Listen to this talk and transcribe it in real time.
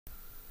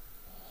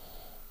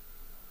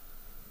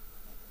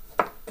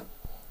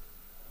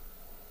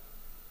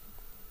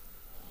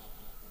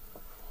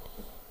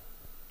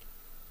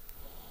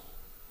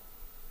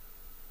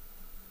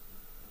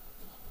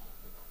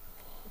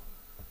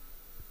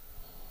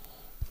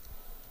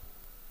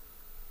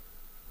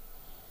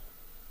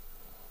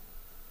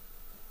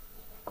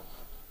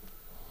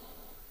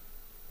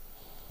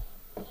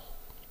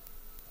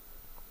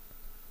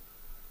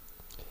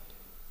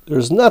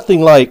There's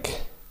nothing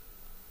like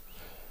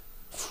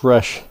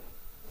fresh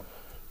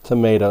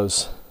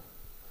tomatoes.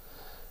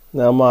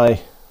 Now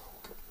my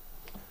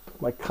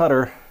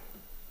cutter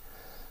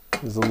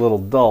is a little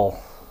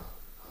dull.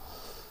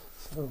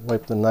 So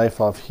wipe the knife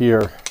off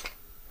here.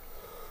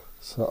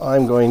 So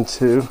I'm going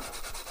to,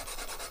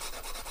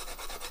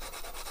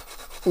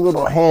 a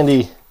little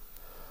handy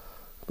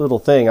little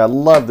thing. I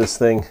love this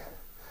thing.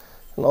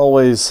 And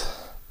always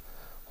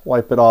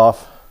wipe it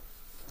off.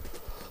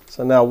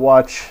 So now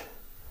watch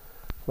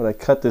when I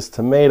cut this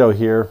tomato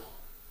here,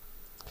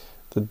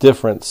 the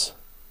difference.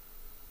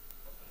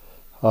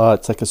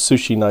 It's like a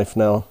sushi knife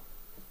now.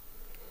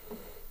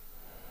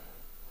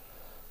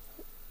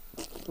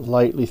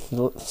 Lightly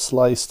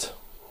sliced.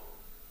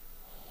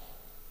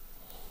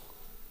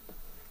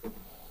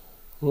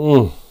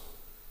 So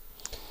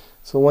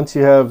once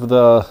you have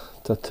the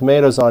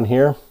tomatoes on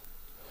here,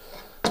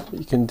 what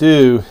you can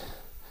do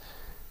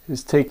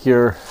is take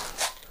your,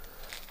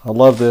 I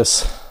love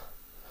this,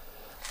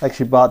 I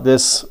actually bought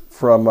this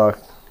from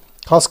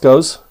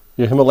Costco's,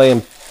 your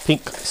Himalayan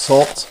pink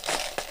salt,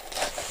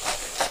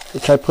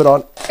 which I put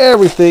on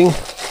everything.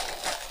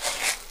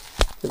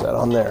 Get that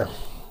on there.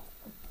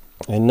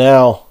 And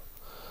now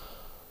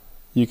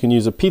you can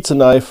use a pizza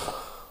knife,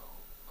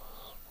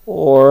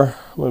 or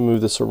I'm going to move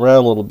this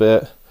around a little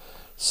bit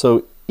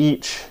so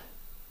each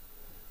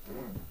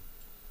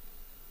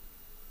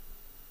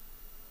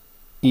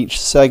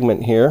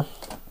segment here.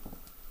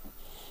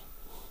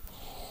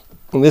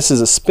 And this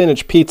is a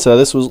spinach pizza.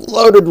 This was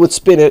loaded with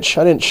spinach.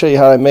 I didn't show you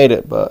how I made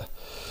it, but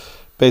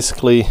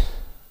basically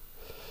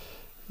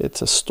it's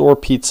a store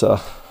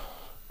pizza.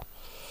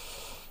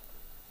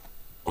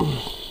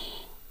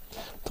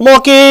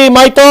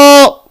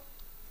 Tommy&Mikey,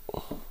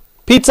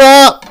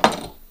 pizza!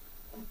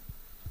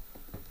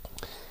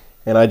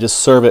 And I just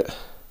serve it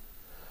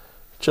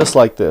just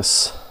like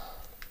this.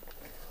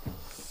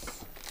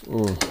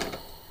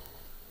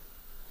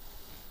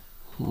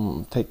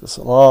 Take this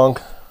along.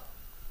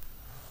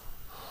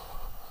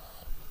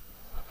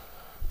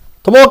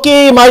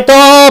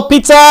 Tommy&Mikey,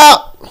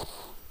 pizza!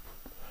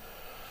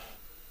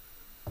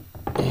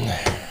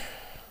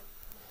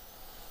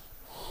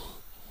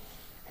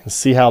 And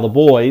see how the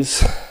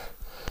boys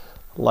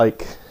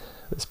like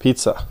this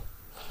pizza.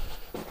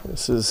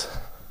 This is